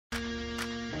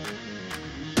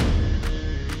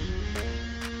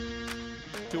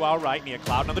to our right. Nia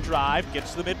Cloud on the drive,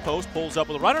 gets to the mid-post, pulls up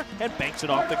with a runner, and banks it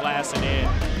off the glass and in.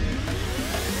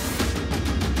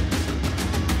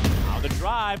 On the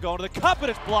drive, going to the cup, and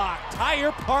it's blocked.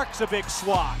 Tyre Parks a big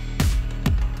swat.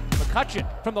 McCutcheon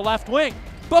from the left wing.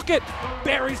 Book it.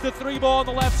 Buries the three ball on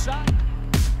the left side.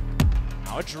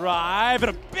 Now a drive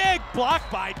and a big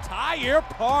block by Tyre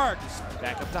Parks.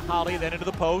 Back up to Holly, then into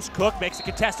the post. Cook makes a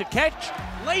contested catch,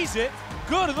 lays it,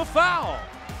 good in the foul.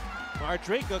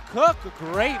 Mardrika Cook, a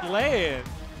great lay-in.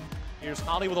 Here's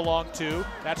Holly with a long two.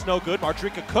 That's no good.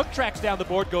 Mardrika Cook tracks down the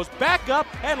board, goes back up,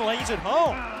 and lays it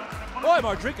home. Boy,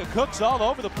 Mardrika Cook's all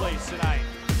over the place tonight.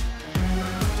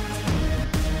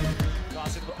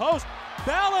 Toss into the post.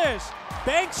 Bellis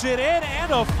banks it in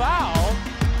and a foul.